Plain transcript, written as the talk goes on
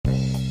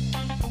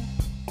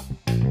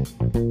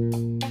Hey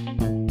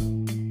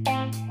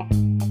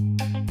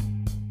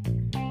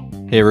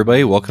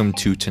everybody, welcome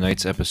to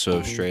tonight's episode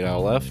of Straight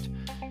Out Left.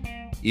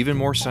 Even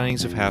more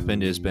signings have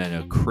happened. It has been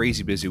a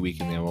crazy busy week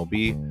in the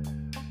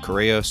MLB.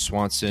 Correa,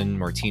 Swanson,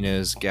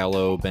 Martinez,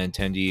 Gallo,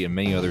 Benintendi, and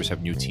many others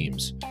have new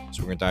teams.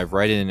 So we're going to dive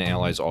right in and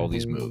analyze all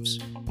these moves.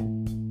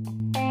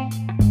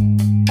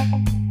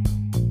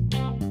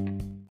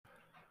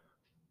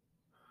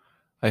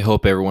 I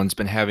hope everyone's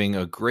been having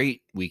a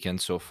great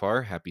weekend so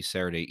far. Happy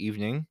Saturday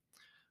evening.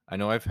 I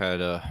know I've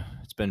had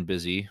it's been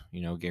busy,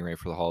 getting ready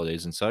for the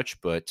holidays and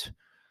such, but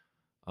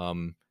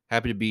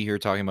happy to be here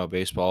talking about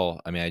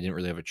baseball. I mean, I didn't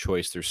really have a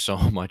choice. There's so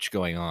much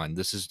going on.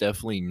 This has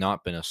definitely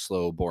not been a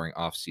slow, boring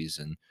off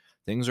season.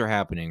 Things are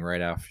happening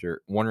right after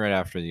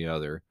the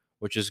other,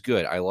 which is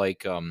good. I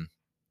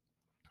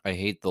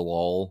hate the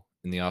lull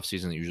in the off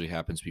season that usually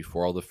happens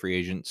before all the free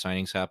agent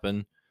signings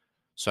happen.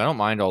 So I don't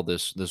mind all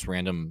this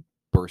random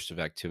burst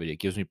of activity. It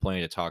gives me plenty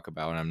to talk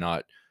about, and I'm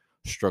not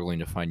struggling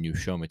to find new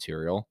show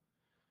material.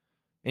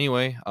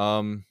 Anyway,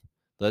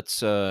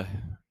 let's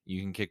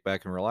you can kick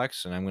back and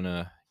relax, and I'm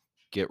gonna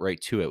get right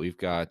to it. We've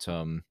got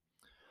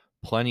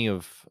plenty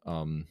of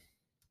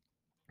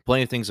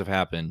things have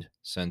happened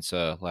since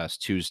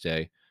last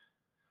Tuesday.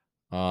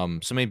 So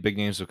many big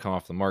names have come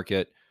off the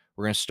market.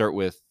 We're gonna start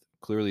with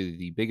clearly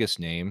the biggest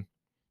name,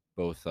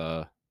 both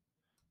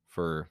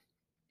for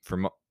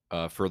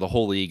the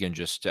whole league and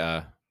just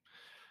a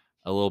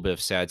little bit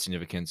of sad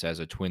significance as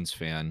a Twins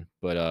fan.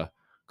 But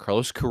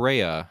Carlos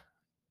Correa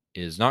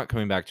is not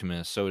coming back to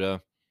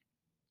Minnesota.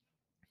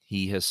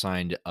 He has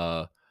signed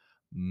a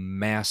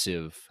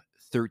massive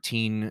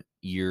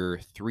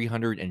 13-year,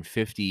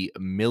 $350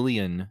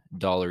 million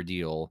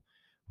deal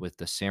with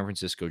the San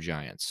Francisco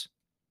Giants.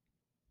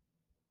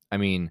 I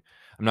mean,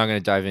 I'm not going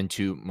to dive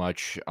into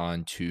much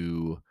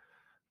onto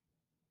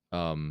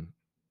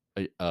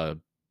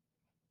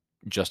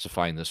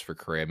justifying this for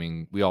Correa. I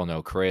mean, we all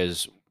know Correa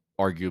is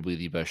arguably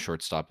the best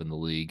shortstop in the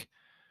league.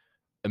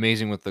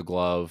 Amazing with the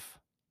glove.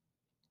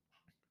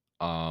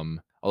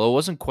 Although it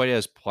wasn't quite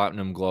as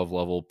platinum glove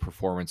level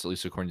performance, at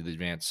least according to the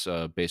advanced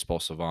baseball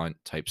savant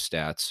type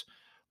stats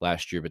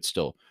last year, but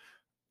still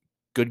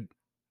good,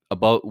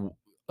 about one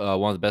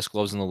of the best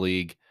gloves in the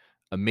league.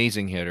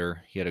 Amazing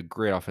hitter. He had a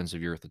great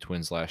offensive year with the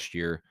Twins last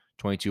year.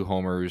 22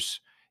 homers,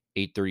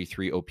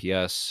 833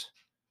 OPS.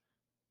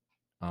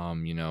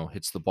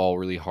 Hits the ball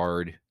really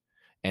hard,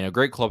 and a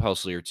great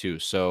clubhouse leader too.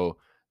 So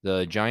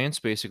the Giants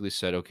basically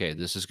said, okay,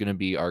 this is going to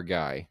be our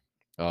guy.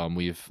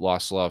 We've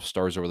lost a lot of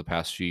stars over the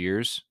past few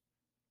years.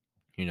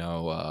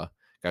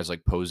 Guys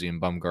like Posey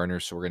and Bumgarner.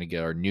 So we're going to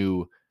get our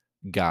new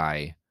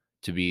guy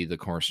to be the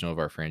cornerstone of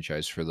our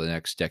franchise for the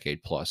next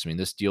decade plus. I mean,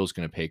 this deal is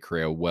going to pay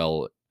Correa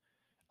well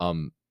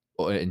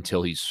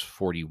until he's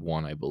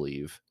 41, I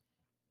believe.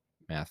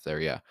 Math there,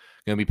 yeah.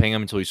 Going to be paying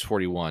him until he's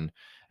 41.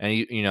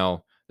 And,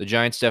 the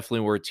Giants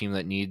definitely were a team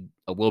that need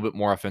a little bit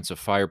more offensive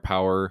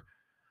firepower,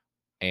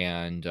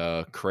 and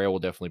Correa will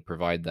definitely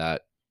provide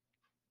that.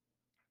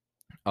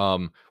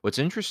 What's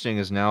interesting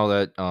is now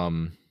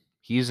that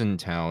he's in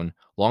town,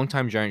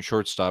 longtime Giant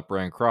shortstop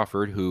Brian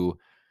Crawford, who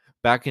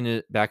back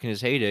in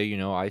his heyday,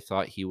 I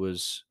thought he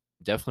was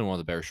definitely one of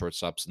the better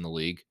shortstops in the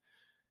league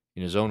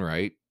in his own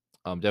right.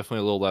 Definitely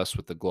a little less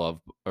with the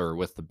glove or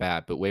with the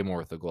bat, but way more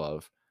with the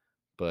glove.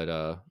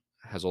 But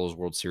has all those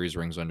World Series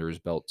rings under his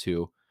belt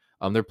too.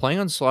 They're planning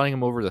on sliding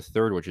him over to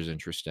third, which is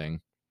interesting.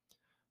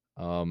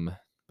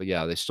 But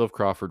yeah, they still have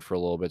Crawford for a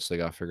little bit, so they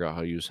got to figure out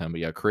how to use him.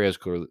 But yeah, Correa's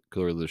clearly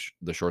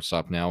the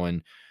shortstop now.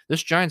 And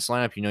this Giants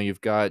lineup,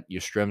 you've got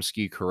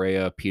Yastrzemski,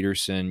 Correa,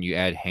 Peterson. You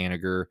add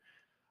Haniger,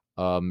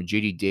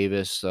 JD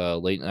Davis,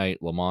 late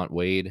night Lamont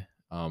Wade.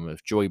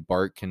 If Joey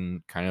Bart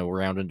can kind of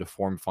round into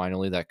form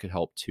finally, that could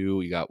help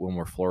too. You got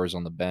Wilmer Flores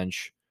on the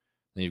bench.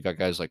 Then you've got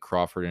guys like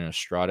Crawford and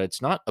Estrada.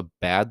 It's not a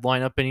bad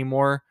lineup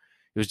anymore.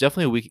 It was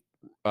definitely a weak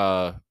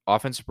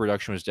offensive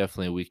production was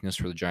definitely a weakness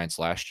for the Giants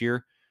last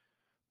year,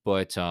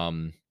 but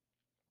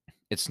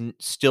it's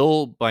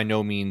still by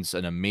no means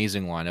an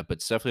amazing lineup. But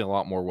it's definitely a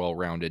lot more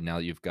well-rounded now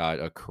that you've got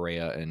a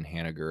Correa and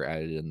Haniger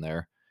added in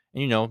there.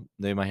 And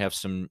they might have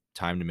some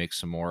time to make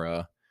some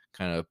more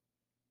kind of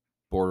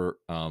border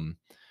kind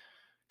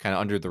of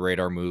under the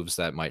radar moves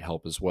that might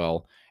help as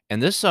well.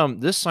 And this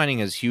signing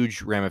has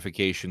huge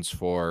ramifications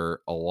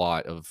for a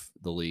lot of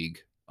the league,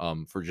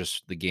 for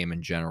just the game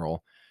in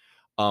general.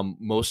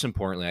 Most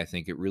importantly, I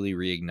think it really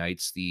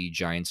reignites the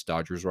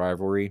Giants-Dodgers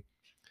rivalry.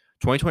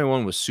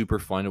 2021 was super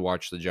fun to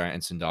watch the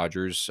Giants and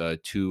Dodgers,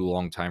 two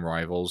longtime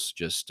rivals,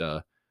 just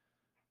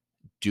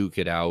duke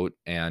it out.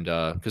 And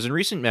because in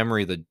recent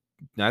memory,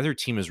 neither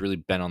team has really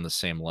been on the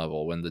same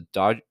level.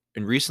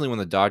 Recently, when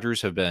the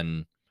Dodgers have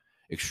been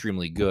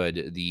extremely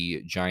good,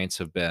 the Giants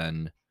have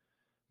been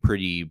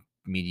pretty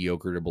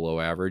mediocre to below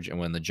average. And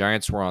when the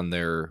Giants were on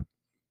their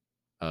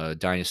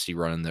dynasty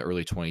run in the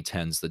early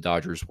 2010s, the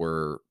Dodgers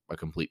were a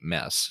complete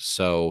mess.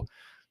 So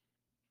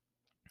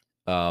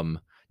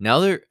now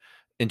they're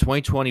in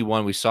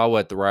 2021, we saw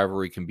what the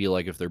rivalry can be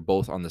like if they're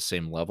both on the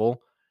same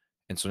level.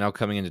 And so now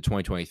coming into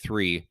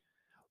 2023,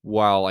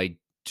 while I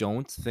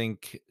don't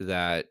think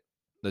that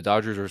the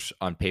Dodgers are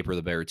on paper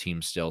the better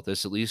team still.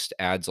 This at least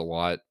adds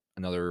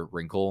another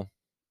wrinkle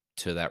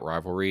to that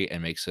rivalry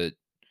and makes the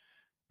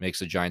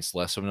Giants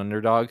less of an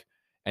underdog.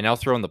 And now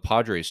throw in the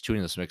Padres too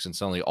in this mix, and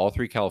suddenly all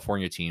three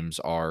California teams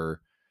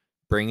are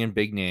bringing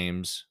big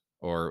names,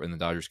 or in the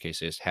Dodgers case,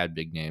 they just had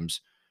big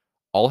names.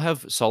 All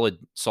have solid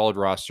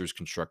rosters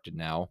constructed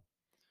now.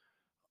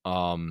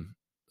 Um,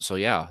 so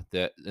yeah,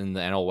 that in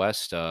the NL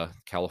West,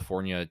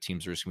 California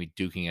teams are just gonna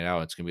be duking it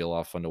out. It's gonna be a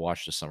lot of fun to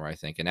watch this summer, I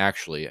think. And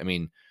actually, I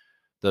mean,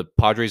 the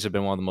Padres have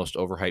been one of the most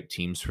overhyped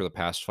teams for the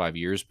past 5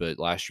 years, but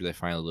last year they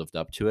finally lived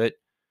up to it.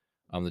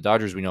 The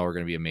Dodgers we know are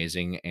going to be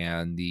amazing,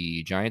 and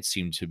the Giants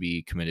seem to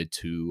be committed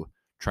to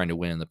trying to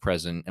win in the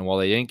present. And while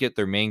they didn't get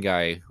their main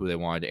guy who they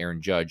wanted,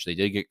 Aaron Judge, they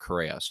did get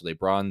Correa, so they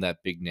brought in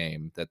that big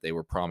name that they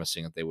were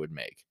promising that they would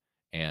make,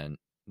 and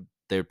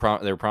they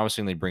were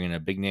promising they'd bring in a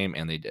big name,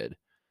 and they did.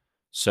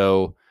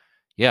 So,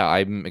 yeah,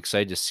 I'm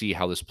excited to see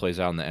how this plays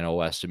out in the NL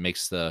West. It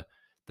makes that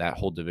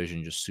whole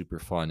division just super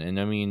fun. And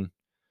I mean,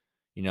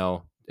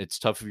 it's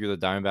tough if you're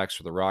the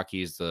Diamondbacks or the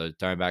Rockies. The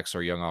Diamondbacks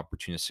are a young,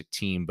 opportunistic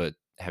team, but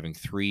having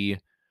three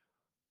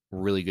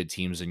really good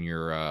teams in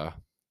your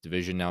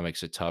division now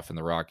makes it tough. And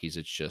the Rockies,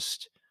 it's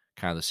just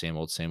kind of the same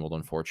old,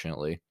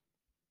 unfortunately.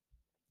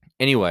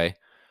 Anyway,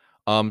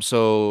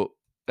 so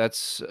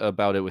that's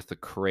about it with the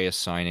Correa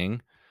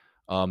signing.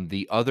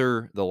 The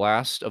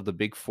last of the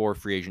big four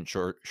free agent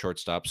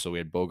shortstops. So we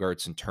had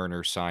Bogarts and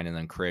Turner sign, and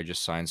then Correa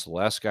just signed. So the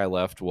last guy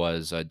left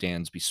was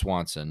Dansby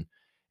Swanson.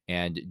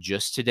 And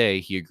just today,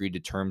 he agreed to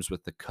terms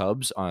with the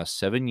Cubs on a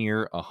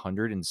 7-year,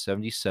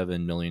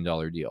 $177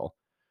 million deal.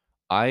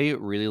 I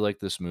really like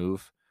this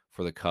move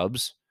for the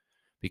Cubs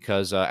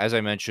because, as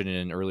I mentioned in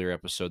an earlier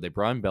episode, they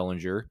brought in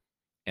Bellinger,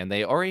 and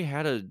they already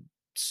had a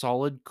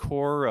solid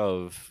core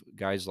of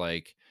guys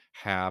like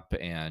Hap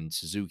and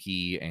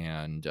Suzuki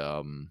and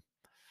I'm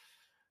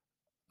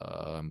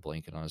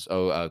blanking on his.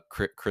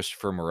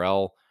 Christopher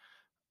Morel,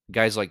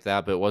 guys like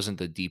that, but it wasn't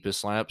the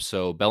deepest lineup.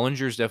 So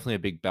Bellinger's definitely a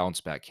big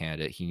bounce back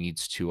candidate. He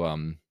needs to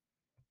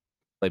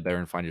play better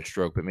and find his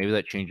stroke, but maybe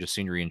that change of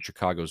scenery in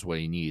Chicago is what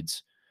he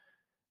needs.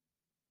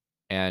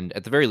 And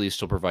at the very least,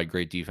 he'll provide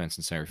great defense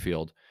in center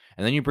field.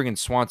 And then you bring in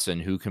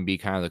Swanson, who can be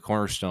kind of the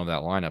cornerstone of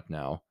that lineup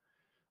now.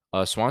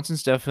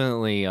 Swanson's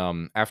definitely,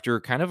 after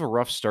kind of a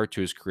rough start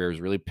to his career,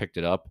 has really picked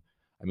it up.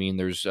 I mean,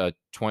 there's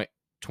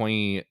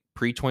 20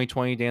 pre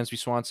 2020 Dansby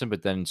Swanson,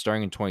 but then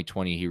starting in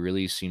 2020, he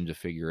really seemed to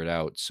figure it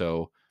out.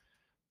 So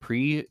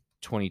pre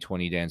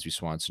 2020 Dansby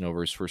Swanson,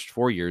 over his first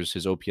 4 years,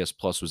 his OPS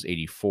plus was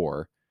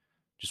 84.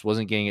 Just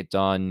wasn't getting it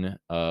done.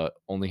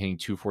 Only hitting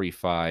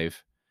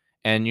 245,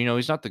 and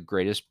he's not the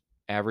greatest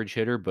average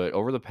hitter, but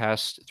over the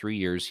past 3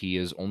 years, he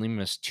has only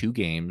missed 2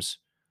 games,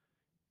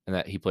 and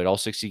that he played all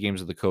 60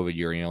 games of the COVID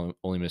year, and he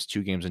only missed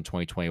 2 games in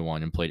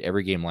 2021 and played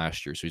every game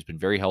last year. So he's been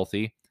very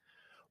healthy.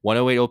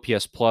 108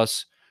 OPS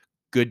plus,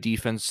 good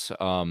defense.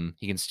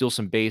 He can steal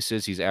some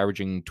bases. He's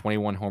averaging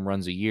 21 home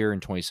runs a year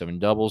and 27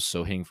 doubles,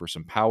 so hitting for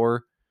some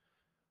power.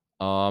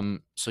 So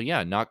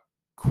yeah,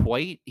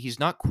 he's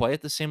not quite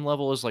at the same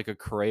level as like a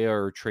Correa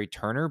or Trey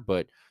Turner,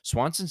 but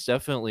Swanson's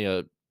definitely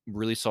a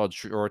really solid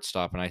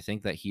shortstop, and I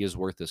think that he is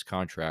worth this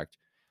contract.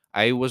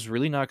 I was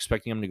really not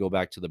expecting him to go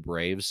back to the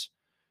Braves.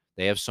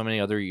 They have so many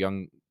other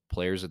young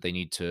players that they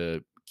need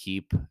to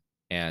keep,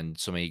 and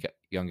so many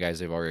young guys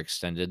they've already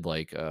extended,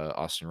 like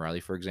Austin Riley,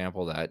 for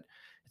example, that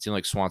it seemed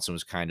like Swanson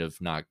was kind of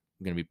not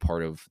going to be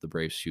part of the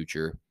Braves'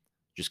 future,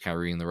 just kind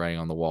of reading the writing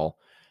on the wall.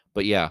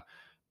 But yeah,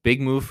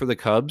 big move for the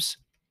Cubs.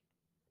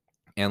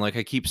 And like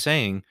I keep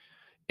saying,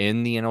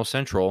 in the NL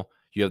Central,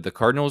 you have the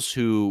Cardinals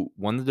who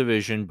won the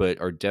division, but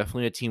are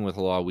definitely a team with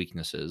a lot of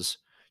weaknesses.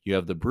 You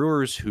have the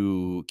Brewers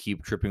who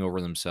keep tripping over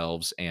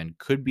themselves and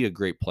could be a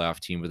great playoff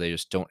team, but they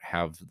just don't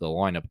have the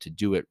lineup to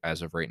do it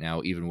as of right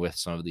now, even with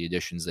some of the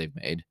additions they've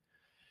made.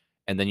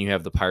 And then you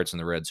have the Pirates and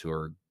the Reds who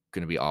are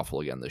going to be awful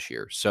again this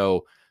year.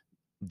 So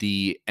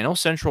the NL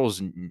Central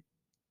is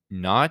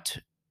not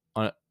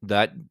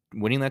that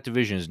winning that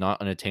division is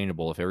not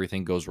unattainable if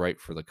everything goes right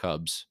for the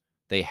Cubs.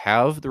 They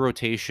have the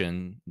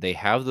rotation, they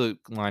have the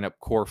lineup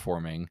core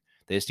forming.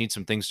 They just need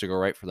some things to go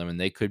right for them, and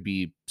they could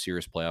be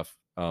serious playoff.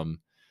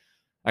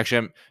 Actually,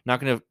 I'm not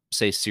going to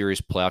say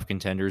serious playoff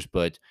contenders,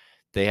 but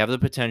they have the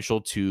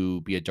potential to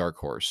be a dark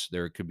horse.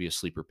 There could be a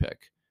sleeper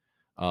pick.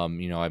 I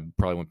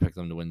probably wouldn't pick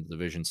them to win the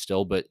division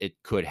still, but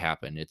it could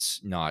happen. It's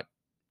not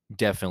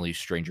definitely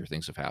stranger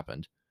things have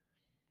happened.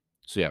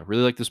 So yeah,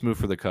 really like this move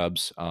for the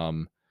Cubs.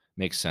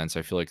 Makes sense.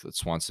 I feel like that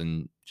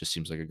Swanson just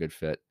seems like a good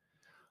fit.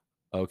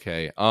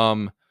 Okay.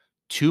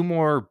 Two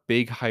more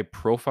big high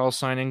profile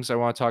signings I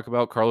want to talk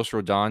about. Carlos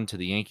Rodon to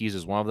the Yankees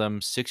is one of them.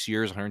 6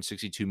 years,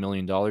 $162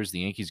 million. The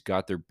Yankees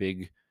got their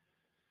big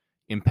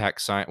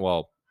impact sign.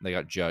 Well, they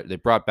got Judge. They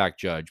brought back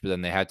Judge, but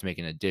then they had to make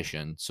an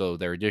addition. So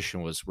their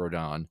addition was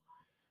Rodon.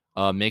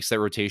 Makes that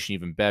rotation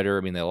even better.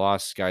 I mean, they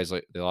lost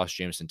Jameson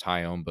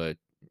Tyone, but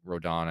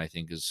Rodon, I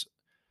think, is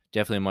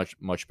definitely a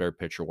much better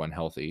pitcher when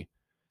healthy.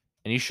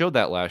 And he showed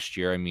that last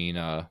year. I mean,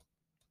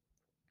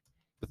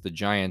 with the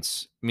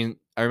Giants, I mean,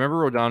 I remember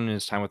Rodon in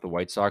his time with the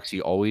White Sox, he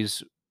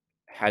always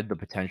had the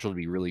potential to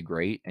be really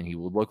great, and he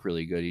would look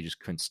really good. He just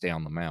couldn't stay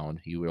on the mound.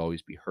 He would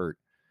always be hurt.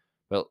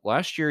 But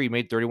last year, he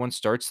made 31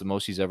 starts, the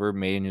most he's ever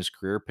made in his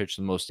career, pitched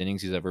the most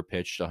innings he's ever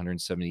pitched,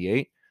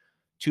 178,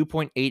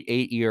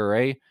 2.88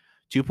 ERA,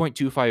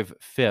 2.25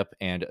 FIP,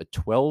 and a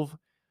 12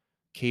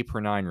 K per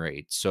nine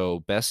rate.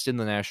 So best in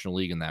the National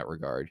League in that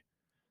regard.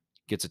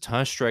 Gets a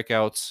ton of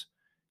strikeouts.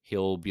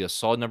 He'll be a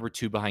solid number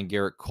 2 behind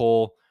Garrett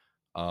Cole.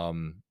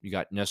 You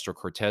got Nestor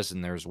Cortez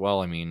in there as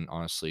well. I mean,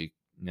 honestly,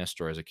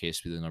 Nestor has a case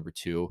to be the number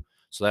 2.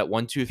 So that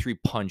 1-2-3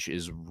 punch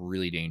is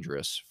really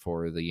dangerous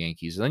for the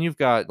Yankees. And then you've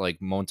got like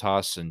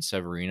Montas and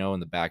Severino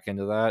in the back end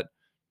of that.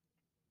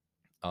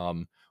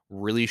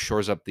 Really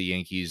shores up the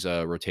Yankees'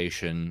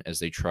 rotation as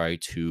they try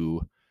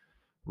to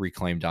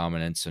reclaim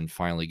dominance and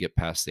finally get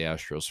past the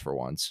Astros for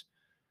once.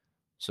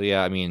 So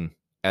yeah, I mean,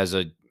 as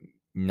a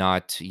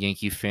not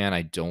Yankee fan,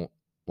 I don't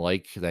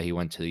like that he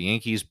went to the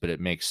Yankees, but it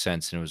makes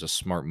sense and it was a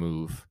smart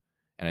move.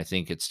 And I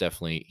think he's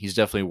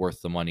definitely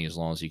worth the money as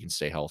long as he can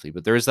stay healthy.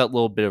 But there is that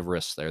little bit of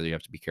risk there that you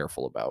have to be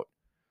careful about.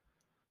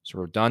 So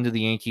we're done to the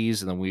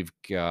Yankees, and then we've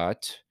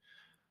got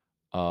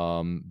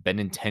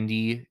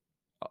Benintendi,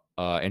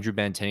 Andrew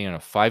Benintendi on a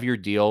 5-year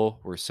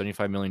deal worth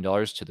 $75 million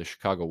to the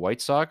Chicago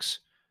White Sox.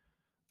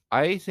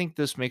 I think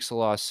this makes a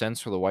lot of sense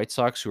for the White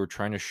Sox, who are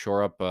trying to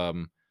shore up a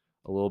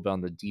little bit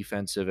on the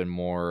defensive and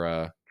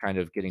more kind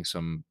of getting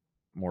some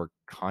more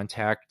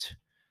contact,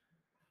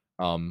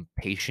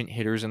 patient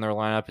hitters in their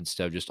lineup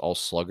instead of just all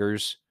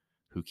sluggers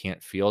who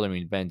can't field. I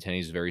mean, Benintendi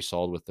is very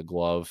solid with the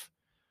glove,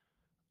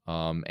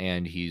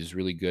 and he's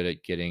really good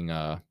at getting.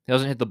 He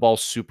doesn't hit the ball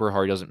super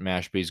hard, he doesn't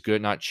mash, but he's good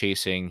at not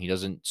chasing. He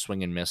doesn't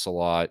swing and miss a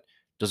lot,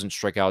 doesn't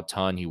strike out a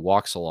ton. He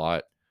walks a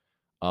lot.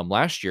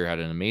 Last year had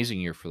an amazing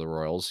year for the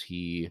Royals.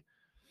 He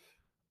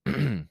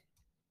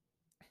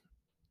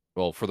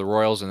well, for the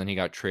Royals, and then he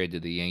got traded to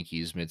the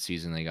Yankees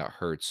midseason. They got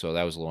hurt, so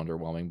that was a little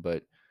underwhelming.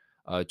 But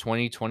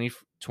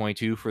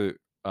 2022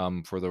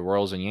 for the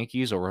Royals and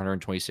Yankees, over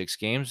 126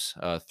 games,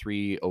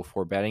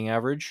 304 batting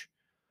average,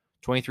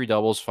 23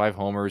 doubles, 5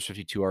 homers,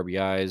 52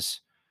 RBIs,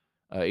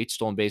 8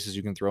 stolen bases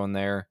you can throw in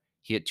there.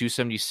 He hit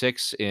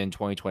 276 in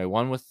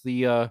 2021 with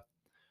the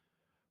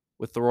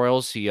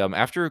Royals. He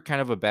after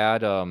kind of a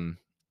bad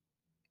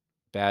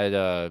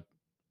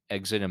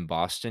exit in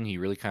Boston, he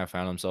really kind of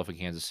found himself in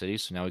Kansas City.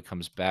 So now he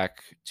comes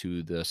back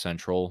to the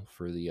Central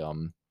for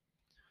the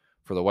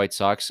White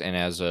Sox, and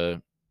as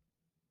a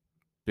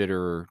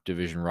bitter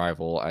division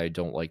rival, I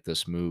don't like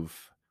this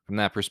move from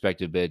that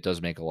perspective, but it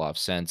does make a lot of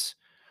sense.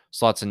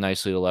 Slots in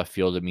nicely to left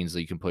field. It means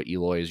that you can put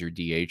Eloy as your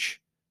DH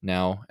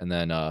now, and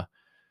then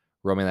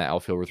roaming that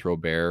outfield with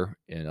Robert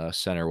in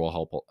center will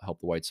help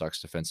the White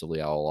Sox defensively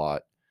out a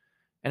lot.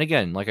 And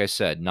again, like I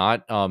said,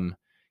 not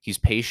he's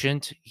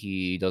patient.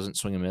 He doesn't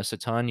swing and miss a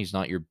ton. He's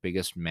not your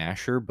biggest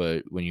masher,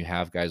 but when you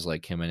have guys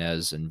like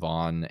Jimenez and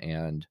Vaughn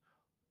and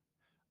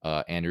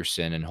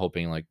Anderson, and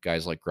hoping like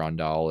guys like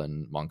Grandal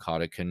and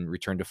Moncada can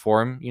return to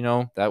form,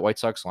 that White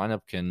Sox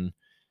lineup can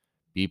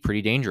be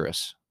pretty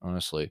dangerous,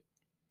 honestly.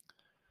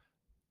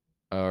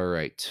 All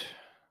right.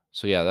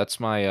 So yeah, that's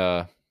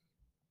my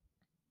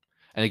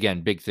and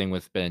again, big thing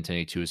with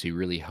Benintendi too is he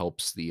really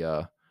helps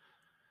the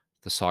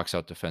Sox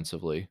out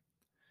defensively.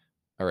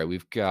 All right,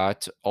 we've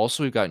got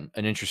an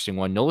interesting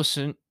one. Noah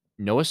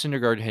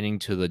Syndergaard heading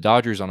to the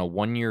Dodgers on a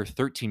 1-year,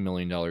 $13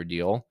 million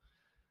deal.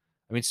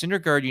 I mean,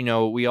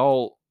 Syndergaard, we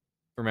all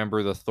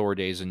remember the Thor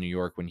days in New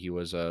York when he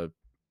was the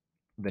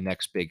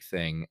next big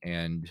thing,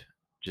 and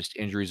just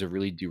injuries have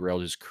really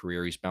derailed his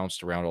career. He's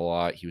bounced around a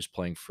lot. He was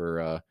playing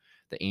for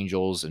the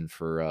Angels and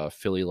for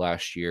Philly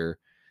last year.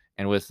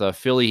 And with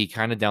Philly, he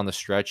kind of down the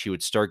stretch, he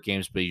would start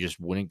games, but he just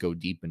wouldn't go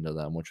deep into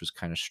them, which was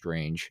kind of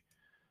strange.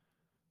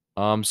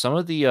 Some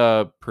of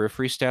the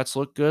periphery stats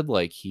look good.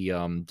 Like he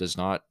does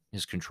not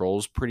his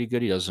control's pretty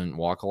good. He doesn't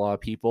walk a lot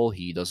of people.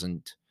 He's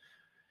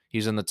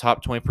in the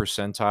top 20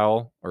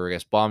 percentile, or I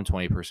guess bottom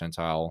 20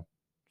 percentile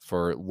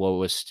for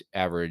lowest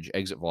average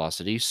exit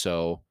velocity.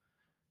 So,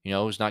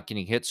 he's not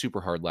getting hit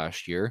super hard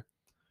last year.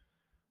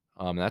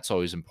 That's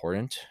always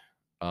important.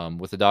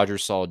 With the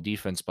Dodgers' solid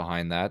defense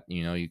behind that,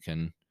 you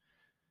can,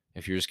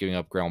 if you're just giving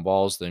up ground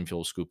balls, then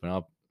you'll scoop them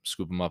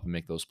up and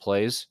make those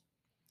plays.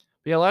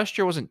 But yeah, last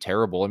year wasn't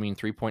terrible. I mean,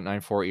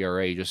 3.94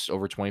 ERA, just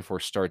over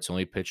 24 starts,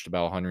 only pitched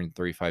about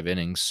 135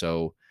 innings,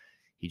 so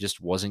he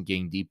just wasn't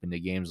getting deep into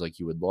games like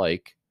you would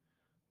like.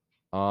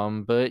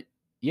 But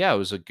yeah, it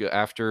was a good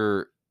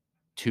after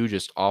 2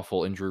 just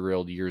awful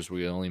injury-riddled years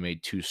where he only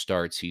made 2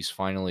 starts. He's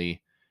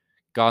finally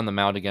gotten them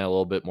out again a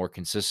little bit more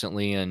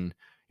consistently, and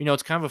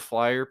it's kind of a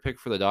flyer pick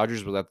for the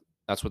Dodgers, but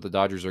that's what the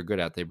Dodgers are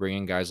good at. They bring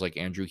in guys like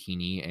Andrew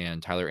Heaney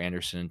and Tyler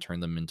Anderson and turn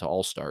them into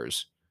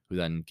all-stars who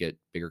then get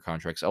bigger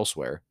contracts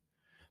elsewhere.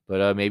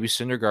 But maybe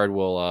Syndergaard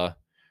will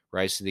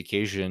rise to the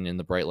occasion in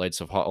the bright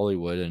lights of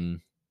Hollywood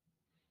and,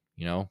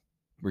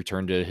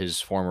 return to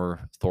his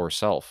former Thor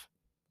self.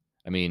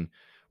 I mean,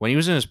 when he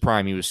was in his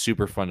prime, he was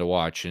super fun to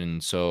watch,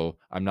 and so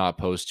I'm not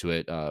opposed to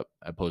it.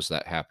 Opposed to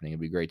that happening.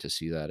 It'd be great to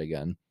see that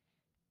again.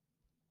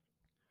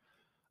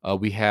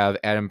 We have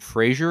Adam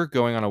Frazier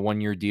going on a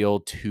 1-year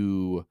deal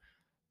to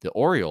the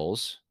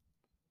Orioles.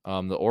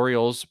 The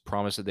Orioles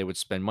promised that they would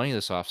spend money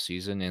this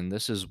offseason, and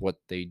this is what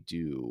they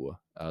do.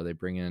 They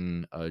bring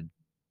in a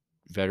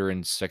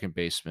veteran second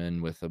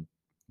baseman with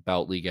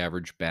about league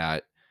average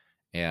bat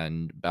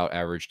and about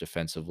average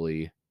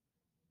defensively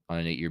on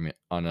an 8 year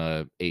on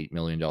a $8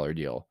 million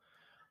deal.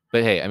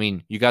 But hey, I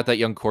mean, you got that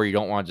young core. You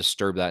don't want to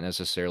disturb that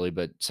necessarily,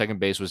 but second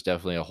base was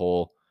definitely a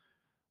hole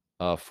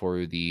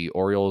for the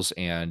Orioles.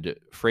 And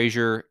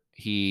Frazier,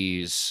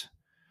 he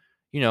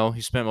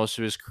spent most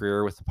of his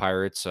career with the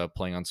Pirates,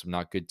 playing on some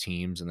not good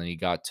teams, and then he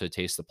got to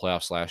taste the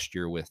playoffs last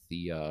year with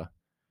the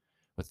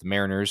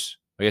Mariners.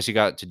 I guess he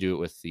got to do it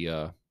with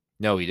the.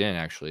 No, he didn't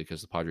actually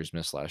because the Padres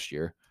missed last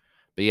year.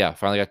 But yeah,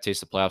 finally got to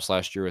taste the playoffs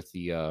last year with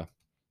the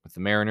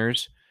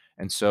Mariners,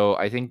 and so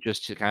I think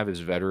just to kind of his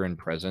veteran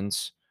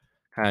presence,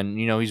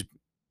 kind of, he's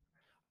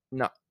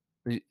not.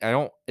 I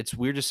don't. It's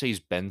weird to say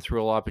he's been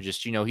through a lot, but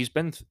just he's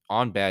been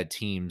on bad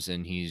teams,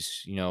 and he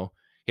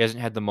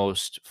hasn't had the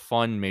most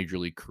fun major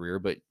league career,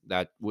 but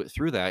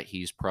through that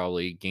he's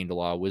probably gained a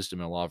lot of wisdom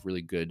and a lot of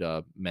really good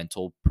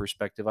mental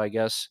perspective, I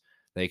guess,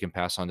 that he can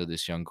pass on to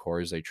this young core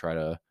as they try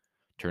to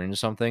turn into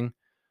something.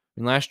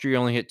 And last year he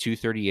only hit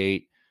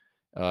 238,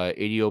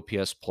 80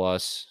 OPS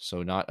plus,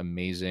 so not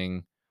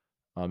amazing.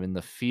 In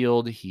the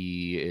field,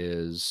 he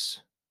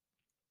is,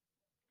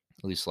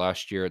 at least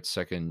last year, at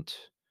second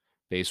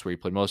base where he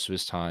played most of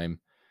his time.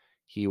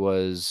 He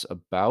was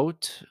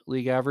about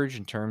league average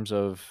in terms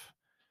of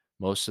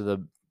most of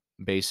the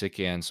basic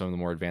and some of the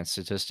more advanced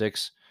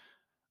statistics.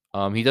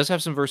 He does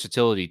have some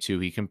versatility too.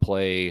 He can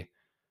play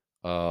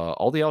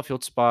all the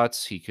outfield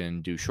spots. He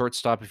can do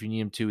shortstop if you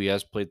need him to. He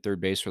has played third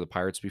base for the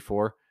Pirates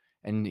before.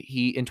 And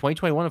he in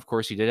 2021, of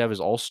course, he did have his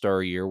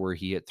All-Star year where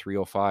he hit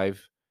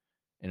 305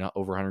 in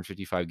over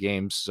 155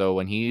 games. So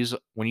when he's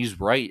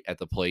right at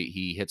the plate,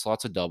 he hits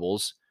lots of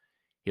doubles.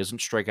 He doesn't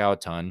strike out a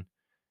ton.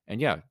 And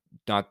yeah,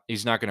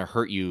 he's not going to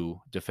hurt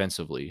you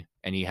defensively.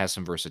 And he has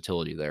some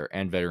versatility there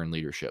and veteran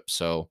leadership.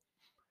 So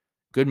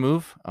good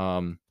move.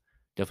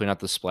 Definitely not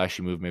the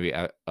splashy move maybe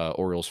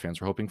Orioles fans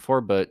were hoping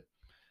for, but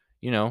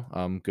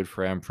good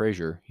for Adam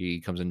Frazier. He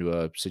comes into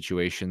a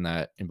situation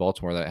that in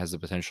Baltimore that has the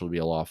potential to be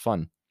a lot of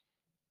fun.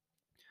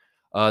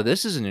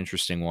 This is an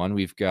interesting one.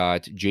 We've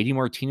got JD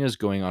Martinez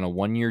going on a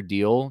 1-year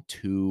deal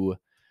to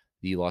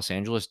the Los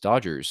Angeles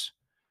Dodgers.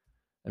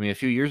 I mean, a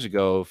few years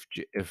ago,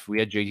 if we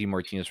had JD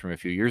Martinez from a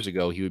few years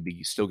ago, he would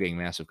be still getting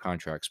massive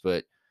contracts,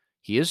 but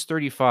he is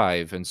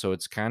 35, and so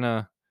it's kind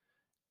of,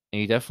 and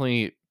he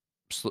definitely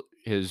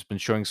has been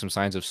showing some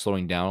signs of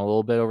slowing down a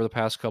little bit over the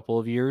past couple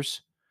of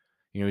years.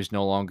 He's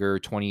no longer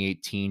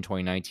 2018,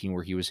 2019,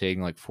 where he was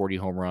hitting like 40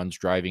 home runs,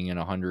 driving in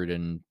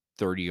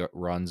 130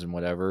 runs and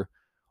whatever.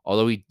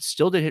 Although he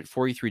still did hit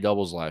 43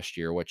 doubles last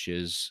year, which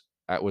was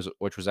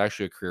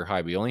actually a career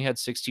high. But he only had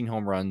 16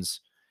 home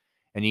runs,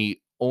 and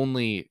he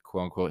only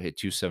quote unquote hit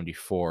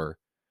 274.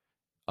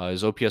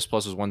 His OPS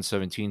plus was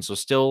 117, so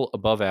still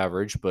above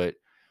average, but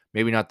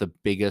maybe not the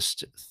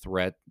biggest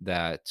threat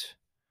as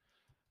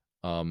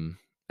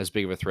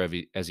big of a threat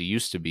as he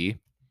used to be.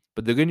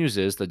 But the good news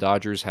is the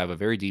Dodgers have a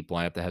very deep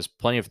lineup that has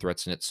plenty of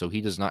threats in it, so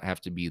he does not have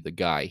to be the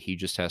guy. He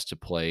just has to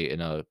play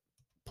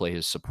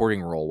his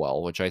supporting role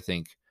well, which I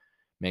think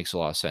makes a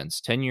lot of sense.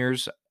 10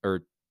 years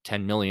or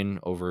 10 million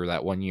over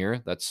that 1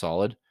 year, that's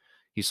solid.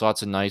 He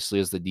slots in nicely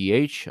as the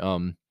DH.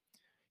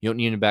 You don't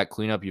need a back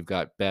cleanup. You've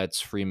got Betts,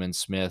 Freeman,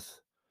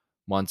 Smith,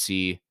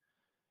 Muncy.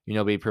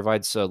 But he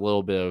provides a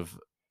little bit of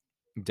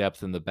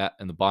depth in the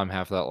bottom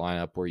half of that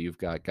lineup where you've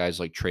got guys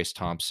like Trace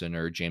Thompson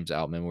or James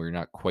Outman where you're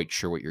not quite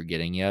sure what you're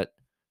getting yet.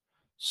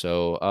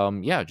 So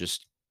yeah,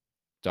 just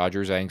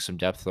Dodgers adding some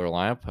depth to their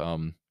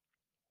lineup.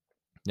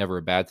 Never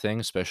a bad thing,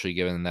 especially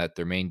given that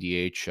their main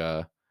DH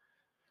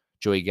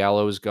Joey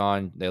Gallo is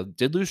gone. They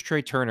did lose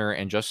Trey Turner,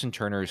 and Justin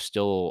Turner is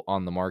still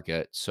on the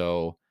market.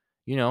 So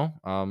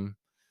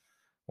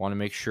want to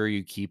make sure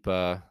you keep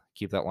that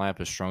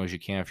lineup as strong as you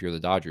can if you're the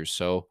Dodgers.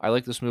 So I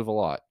like this move a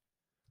lot.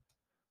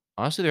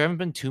 Honestly, there haven't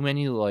been too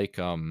many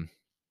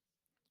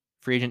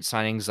free agent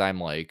signings.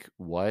 I'm like,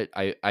 what?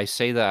 I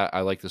say that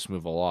I like this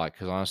move a lot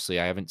because honestly,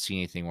 I haven't seen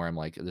anything where I'm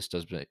like, this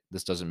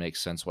doesn't make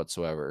sense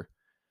whatsoever.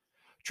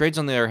 Trades,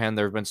 on the other hand,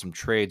 there have been some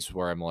trades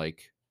where I'm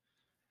like,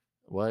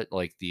 what?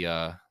 Like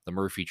the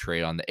Murphy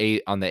trade on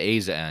the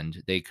A's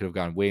end, they could have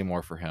gone way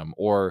more for him.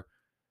 Or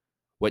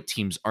what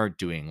teams aren't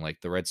doing, like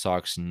the Red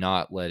Sox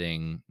not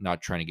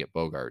trying to get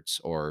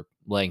Bogarts or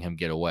letting him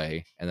get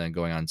away, and then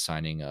going on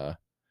signing a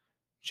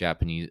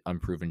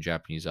unproven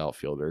Japanese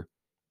outfielder.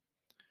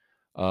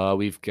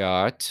 We've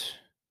got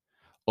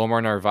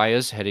Omar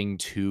Narvaez heading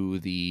to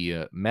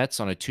the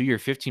Mets on a 2-year,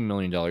 $15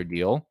 million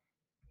deal.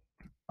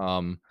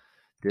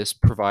 This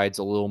provides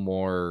a little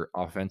more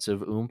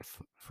offensive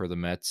oomph for the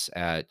Mets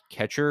at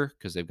catcher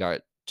because they've got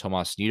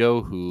Tomas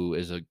Nido, who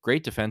is a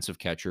great defensive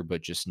catcher,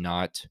 but just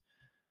not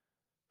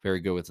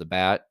very good with the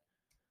bat.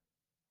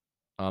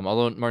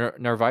 Although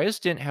Narvaez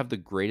didn't have the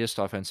greatest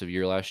offensive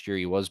year last year,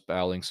 he was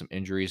battling some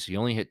injuries. He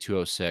only hit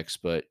 206,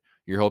 but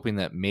you're hoping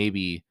that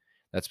maybe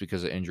that's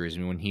because of injuries. I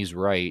mean, when he's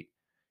right,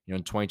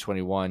 In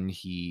 2021,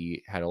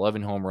 he had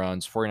 11 home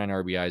runs, 49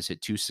 RBIs,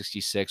 hit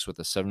 266 with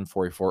a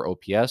 744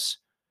 OPS.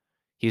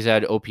 He's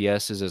had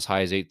OPSs as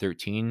high as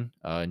 813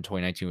 in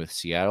 2019 with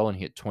Seattle, and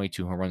he hit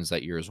 22 home runs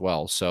that year as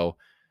well. So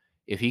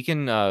if he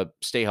can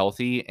stay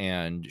healthy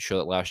and show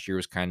that last year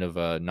was kind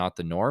of not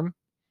the norm,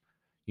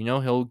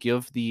 he'll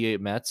give the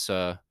Mets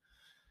a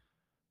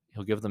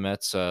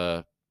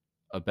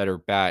better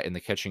bat in the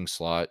catching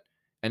slot.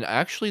 And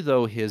actually,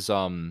 though, his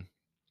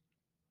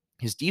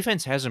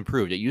defense has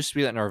improved. It used to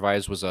be that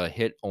Narvaez was a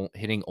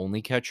hitting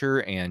only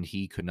catcher and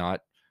he could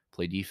not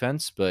play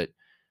defense, but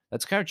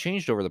that's kind of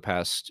changed over the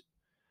past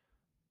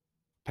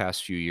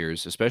few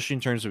years, especially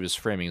in terms of his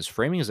framing. His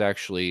framing is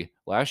actually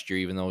last year,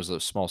 even though it was a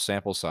small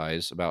sample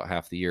size, about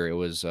half the year, it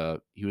was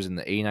he was in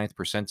the 89th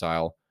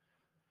percentile,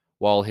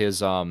 while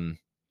his arm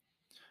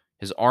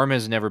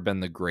has never been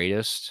the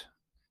greatest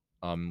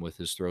with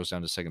his throws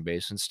down to second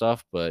base and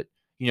stuff, but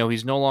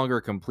he's no longer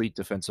a complete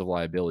defensive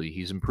liability.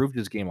 He's improved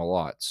his game a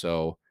lot.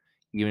 So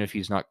even if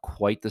he's not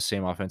quite the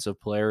same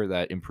offensive player,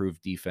 that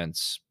improved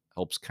defense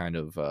helps kind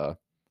of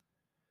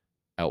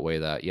outweigh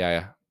that.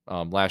 Yeah.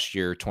 Last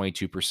year,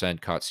 22%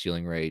 caught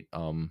stealing rate,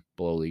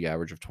 below league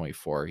average of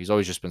 24. He's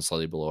always just been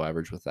slightly below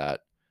average with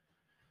that.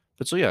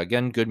 But so yeah,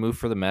 again, good move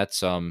for the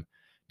Mets.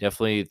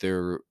 Definitely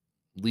their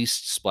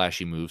least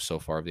splashy move so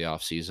far of the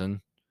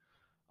offseason.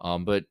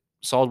 But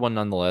solid one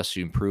nonetheless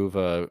to improve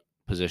a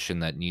position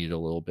that needed a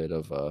little bit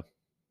of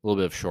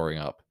shoring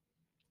up.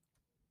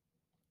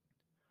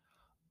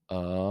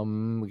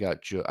 We got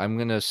I'm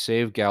gonna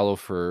save Gallo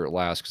for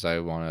last because I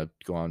want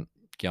to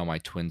get on my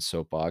Twins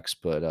soapbox.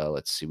 But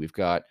let's see, we've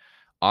got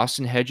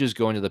Austin Hedges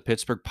going to the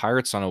Pittsburgh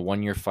Pirates on a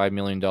 1-year, $5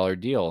 million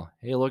deal.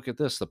 Hey, look at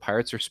this! The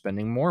Pirates are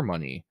spending more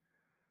money.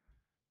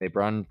 They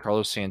brought in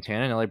Carlos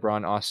Santana, and now they brought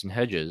in Austin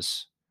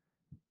Hedges.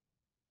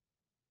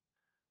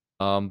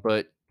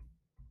 But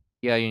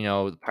yeah,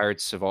 the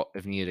Pirates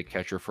have needed a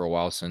catcher for a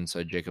while since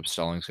Jacob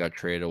Stallings got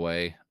traded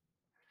away.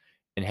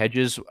 And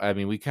Hedges, I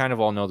mean, we kind of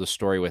all know the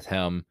story with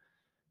him.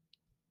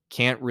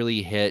 Can't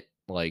really hit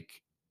like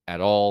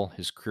at all.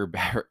 His career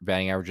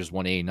batting average is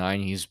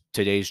 189. He's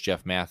today's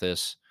Jeff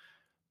Mathis,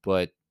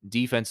 but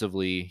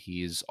defensively,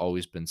 he's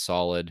always been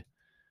solid.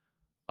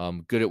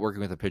 Good at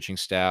working with the pitching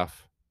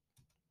staff.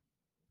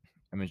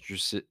 I'm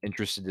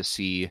interested to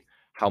see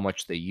how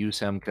much they use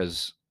him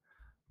because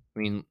I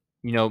mean,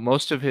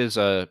 most of his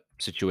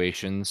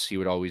situations, he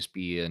would always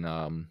be in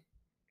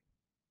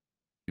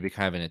he'd be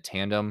kind of in a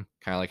tandem,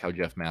 kind of like how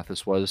Jeff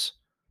Mathis was.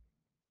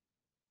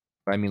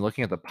 But I mean,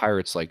 looking at the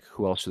Pirates, like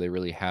who else do they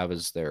really have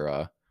as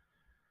their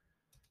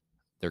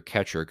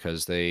catcher?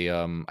 Because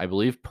I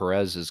believe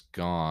Perez is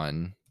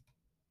gone.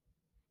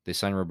 They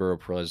signed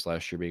Roberto Perez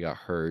last year, but he got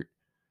hurt.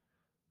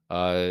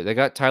 They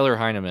got Tyler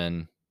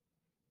Heineman,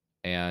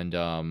 and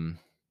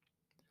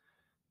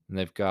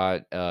they've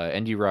got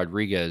Andy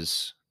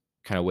Rodriguez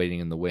kind of waiting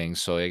in the wings.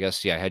 So I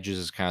guess yeah, Hedges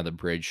is kind of the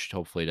bridge,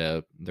 hopefully,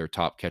 to their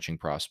top catching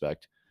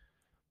prospect.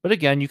 But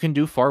again, you can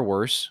do far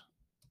worse.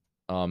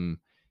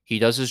 He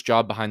does his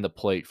job behind the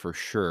plate for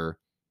sure.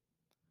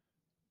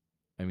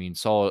 I mean,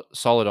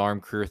 solid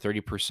arm, career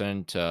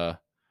 30% a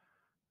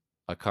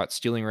caught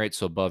stealing rate,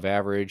 so above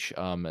average.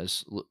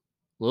 As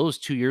little as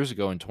 2 years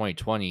ago in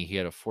 2020, he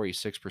had a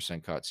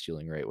 46% caught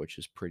stealing rate, which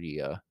is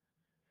pretty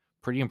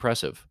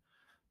impressive.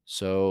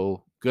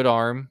 So good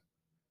arm.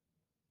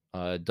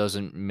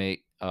 Doesn't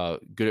make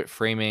good at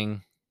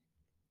framing.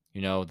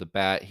 The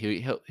bat.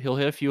 He'll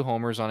hit a few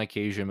homers on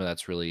occasion, but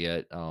that's really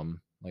it.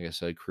 Like I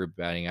said, career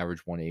batting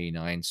average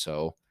 189.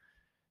 So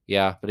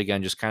yeah, but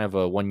again, just kind of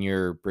a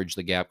 1-year bridge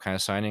the gap kind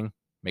of signing.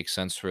 Makes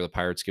sense for the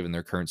Pirates given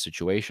their current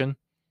situation.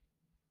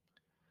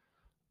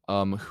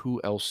 Who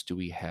else do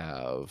we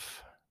have?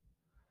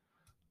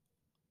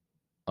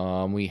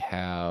 We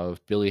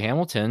have Billy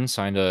Hamilton is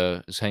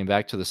heading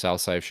back to the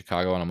south side of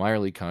Chicago on a minor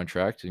league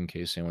contract, in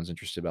case anyone's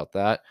interested about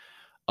that.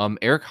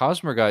 Eric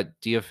Hosmer got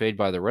DFA'd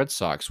by the Red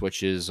Sox,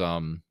 which is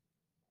kind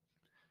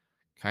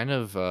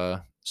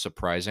of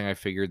surprising. I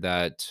figured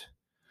that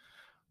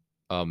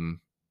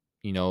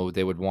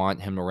they would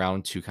want him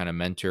around to kind of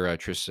mentor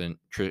Tristan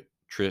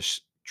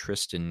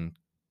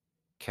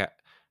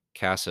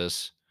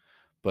Casas,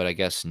 but I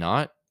guess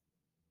not.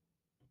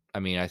 I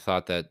mean, I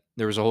thought that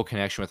there was a whole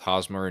connection with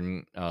Hosmer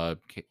and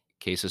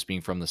Casas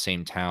being from the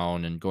same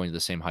town and going to the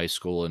same high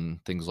school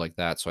and things like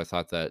that. So I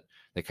thought that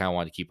they kind of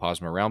wanted to keep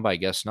Hosmer around, but I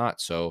guess not.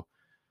 So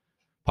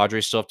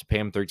Padres still have to pay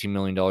him $13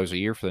 million a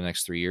year for the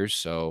next 3 years.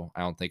 So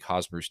I don't think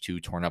Hosmer's too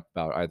torn up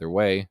about either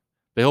way.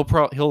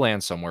 But he'll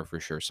land somewhere for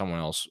sure. Someone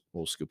else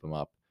will scoop him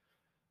up.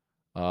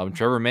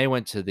 Trevor May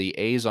went to the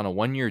A's on a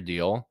 1-year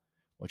deal,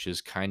 which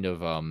is kind of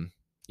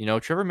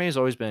Trevor May's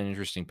always been an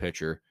interesting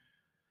pitcher.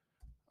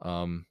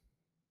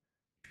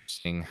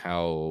 Interesting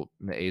how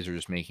the A's are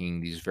just making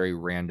these very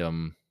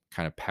random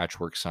kind of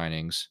patchwork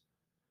signings.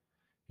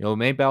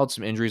 May battled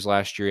some injuries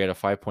last year. He had a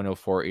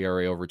 5.04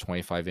 ERA over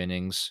 25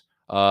 innings.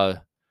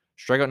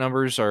 Strikeout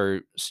numbers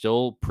are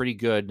still pretty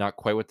good, not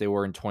quite what they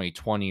were in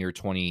 2020 or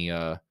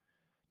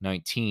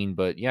 2019,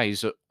 but yeah,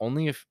 he's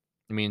only in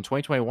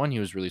 2021 he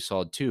was really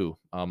solid too.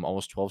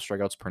 Almost 12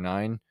 strikeouts per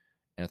 9.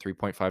 and a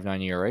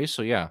 3.59 ERA.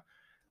 So yeah,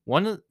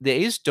 one of the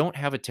A's don't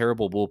have a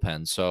terrible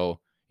bullpen. So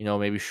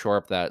maybe shore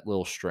up that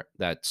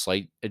that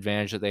slight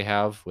advantage that they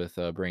have with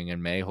bringing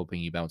in May, hoping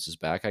he bounces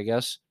back. I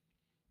guess.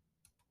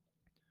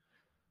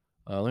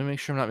 Let me make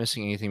sure I'm not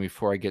missing anything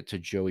before I get to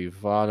Joey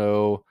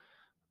Votto.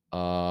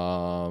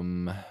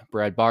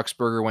 Brad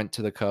Boxberger went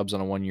to the Cubs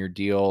on a 1-year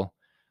deal.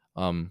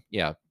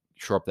 Yeah,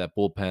 shore up that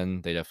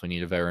bullpen. They definitely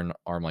need a veteran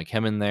arm like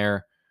him in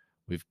there.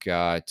 We've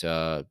got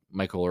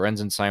Michael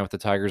Lorenzen signed with the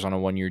Tigers on a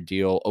 1-year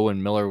deal.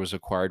 Owen Miller was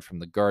acquired from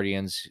the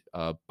Guardians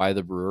by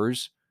the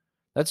Brewers.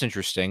 That's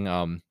interesting.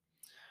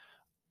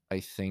 I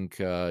think,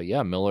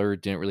 yeah, Miller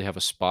didn't really have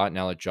a spot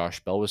now that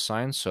Josh Bell was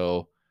signed,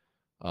 so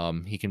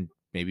he can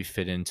maybe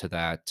fit into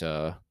that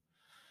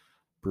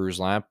Brewers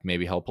lamp,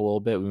 maybe help a little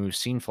bit. We've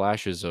seen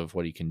flashes of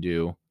what he can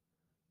do.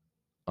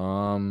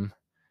 Yeah,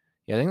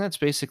 I think that's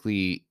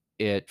basically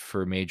it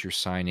for major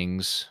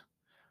signings.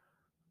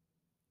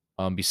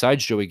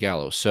 Besides Joey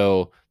Gallo,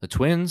 so the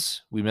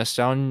Twins, we missed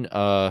out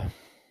on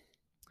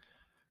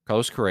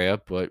Carlos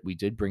Correa, but we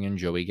did bring in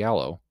Joey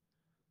Gallo,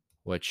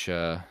 which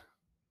I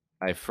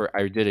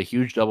did a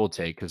huge double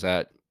take because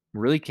that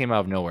really came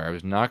out of nowhere. I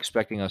was not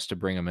expecting us to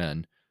bring him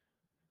in,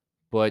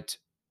 but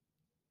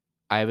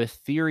I have a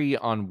theory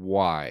on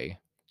why.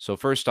 So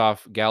first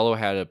off, Gallo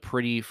had a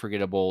pretty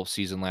forgettable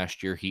season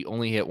last year. He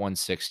only hit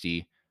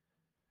 160.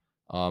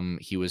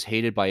 He was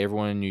hated by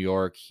everyone in New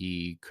York.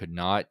 He could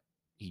not.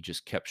 He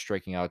just kept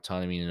striking out a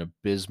ton. I mean, an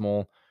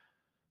abysmal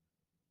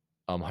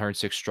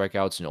 106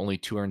 strikeouts and only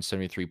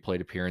 273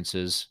 plate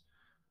appearances.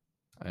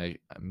 I'm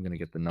gonna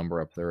get the number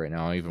up there right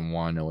now. I don't even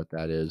want to know what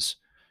that is.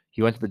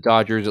 He went to the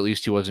Dodgers. At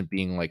least he wasn't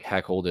being like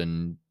heckled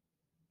and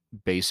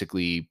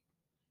basically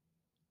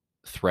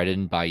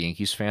threatened by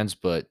Yankees fans.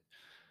 But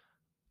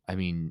I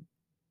mean,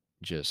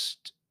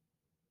 just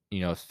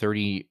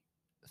 39.8%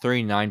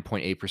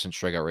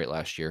 strikeout rate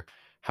last year.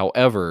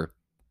 However,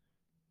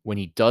 when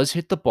he does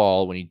hit the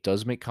ball, when he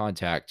does make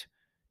contact,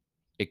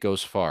 it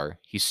goes far.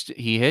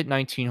 He hit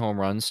 19 home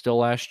runs still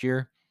last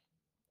year.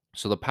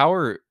 So the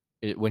power,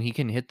 when he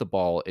can hit the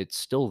ball, it's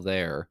still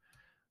there.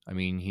 I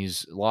mean,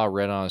 he's a lot of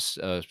red on a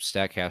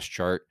StatCast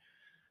chart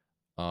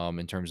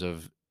in terms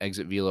of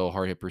exit velo,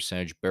 hard hit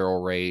percentage,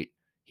 barrel rate.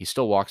 He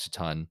still walks a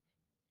ton.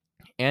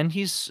 And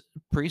he's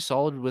pretty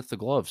solid with the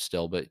glove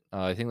still, but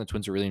I think the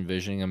Twins are really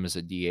envisioning him as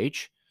a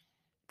DH.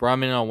 Brought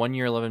him in on a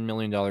 1-year, $11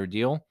 million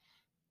deal.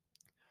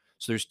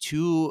 So there's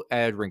two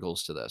added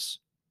wrinkles to this.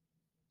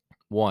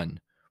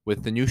 One,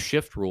 with the new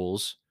shift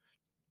rules,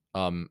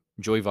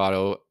 Joey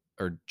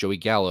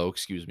Gallo,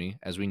 excuse me,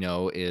 as we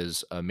know,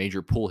 is a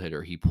major pull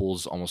hitter. He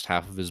pulls almost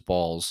half of his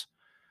balls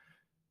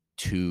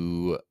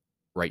to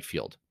right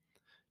field.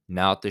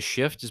 Now that the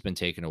shift has been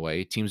taken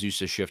away, teams used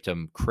to shift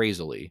him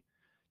crazily.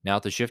 Now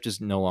that the shift is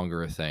no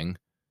longer a thing,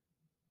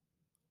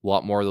 a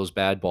lot more of those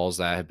bad balls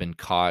that have been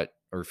caught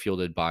or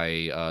fielded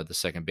by the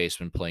second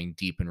baseman playing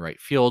deep in right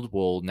field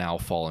will now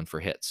fall in for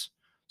hits.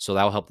 So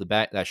that'll help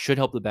that should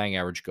help the batting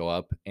average go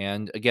up.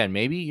 And again,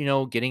 maybe,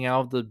 getting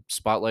out of the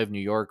spotlight of New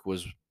York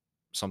was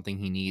something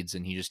he needs,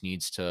 and he just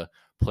needs to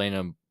play in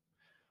a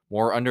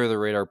more under the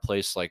radar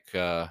place like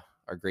our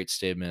great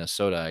state of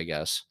Minnesota, I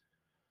guess.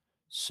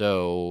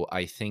 So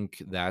I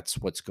think that's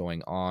what's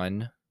going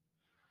on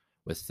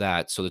with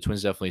that. So the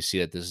Twins definitely see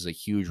that this is a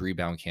huge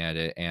rebound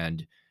candidate.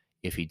 And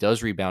if he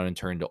does rebound and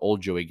turn to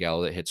old Joey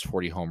Gallo that hits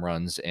 40 home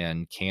runs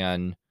and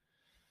can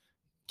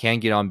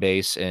get on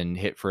base and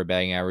hit for a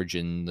batting average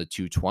in the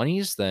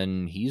 220s,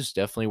 then he's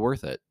definitely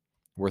worth it.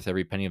 Worth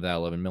every penny of that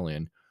 11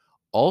 million.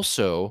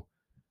 Also,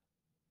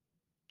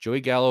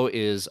 Joey Gallo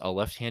is a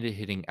left-handed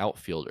hitting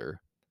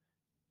outfielder,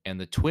 and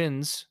the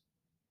Twins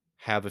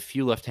have a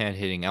few left-handed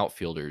hitting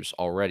outfielders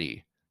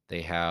already.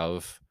 They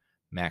have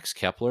Max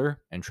Kepler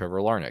and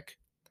Trevor Larnach,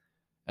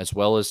 as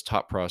well as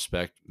top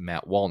prospect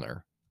Matt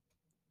Wallner.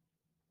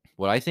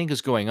 What I think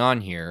is going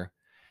on here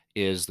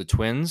is the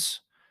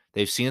Twins,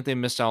 they've seen that they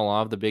missed out on a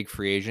lot of the big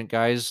free agent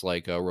guys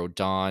like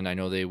Rodon, I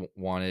know they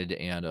wanted,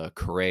 and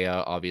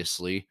Correa,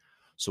 obviously.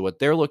 So what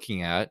they're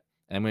looking at,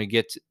 and I'm going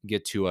to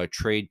get to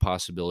trade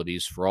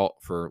possibilities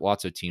for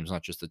lots of teams,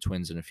 not just the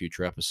Twins in a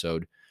future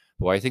episode.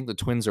 But what I think the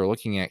Twins are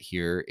looking at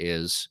here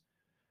is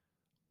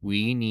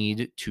we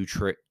need to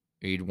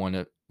trade one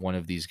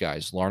of these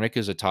guys. Larnach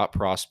is a top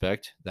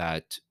prospect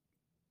that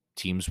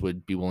teams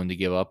would be willing to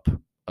give up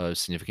a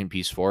significant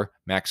piece for.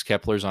 Max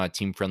Kepler's on a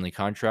team-friendly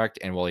contract,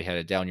 and while he had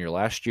a down year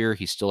last year,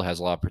 he still has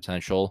a lot of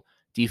potential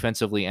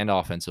defensively and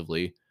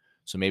offensively,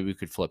 so maybe we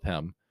could flip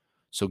him.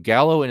 So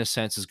Gallo, in a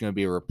sense, is going to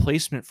be a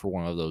replacement for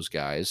one of those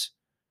guys,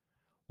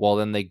 while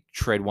then they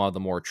trade one of the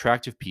more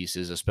attractive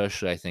pieces,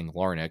 especially, I think,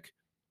 Larnach,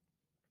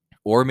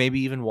 or maybe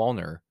even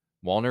Wallner.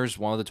 Wallner's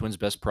one of the Twins'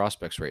 best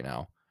prospects right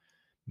now.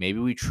 Maybe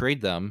we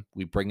trade them.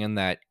 We bring in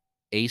that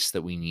ace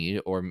that we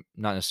need, or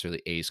not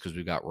necessarily ace because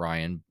we've got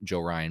Joe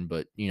Ryan,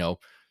 but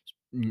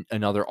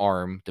another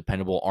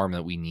dependable arm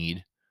that we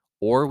need,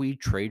 or we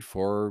trade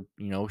for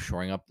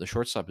shoring up the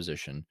shortstop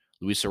position.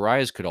 Luis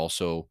Arias could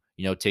also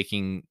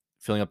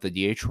filling up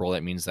the DH role.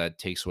 That means that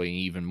takes away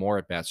even more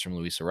at bats from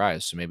Luis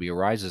Arias. So maybe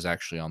Arias is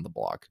actually on the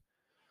block.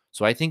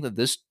 So I think that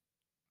this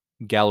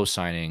Gallo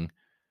signing,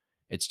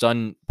 it's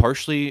done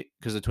partially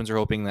because the Twins are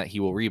hoping that he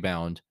will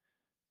rebound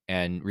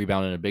and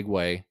rebound in a big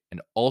way,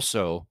 and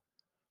also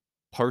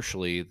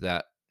partially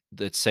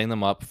that's setting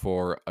them up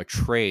for a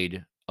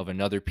trade of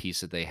another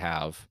piece that they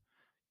have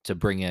to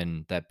bring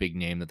in that big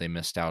name that they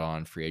missed out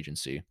on free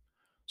agency.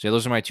 So yeah,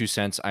 those are my 2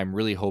 cents. I'm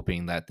really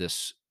hoping that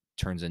this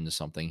turns into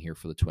something here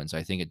for the Twins.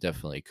 I think it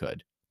definitely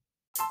could.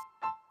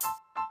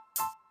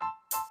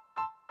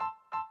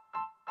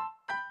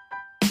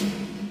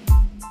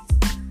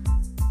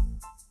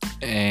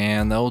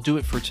 And that will do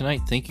it for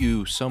tonight. Thank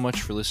you so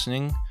much for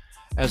listening.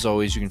 As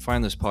always, you can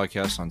find this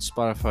podcast on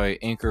Spotify,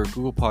 Anchor,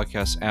 Google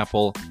Podcasts,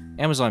 Apple,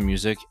 Amazon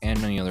Music, and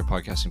many other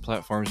podcasting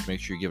platforms. Make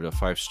sure you give it a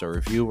 5-star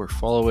review or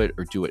follow it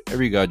or do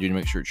whatever you gotta do to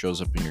make sure it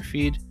shows up in your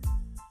feed.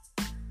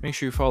 Make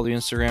sure you follow the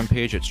Instagram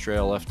page at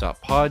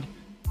straightoutleft.pod.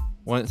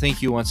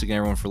 Thank you once again,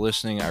 everyone, for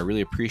listening. I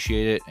really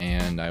appreciate it,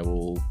 and I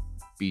will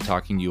be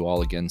talking to you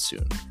all again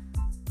soon.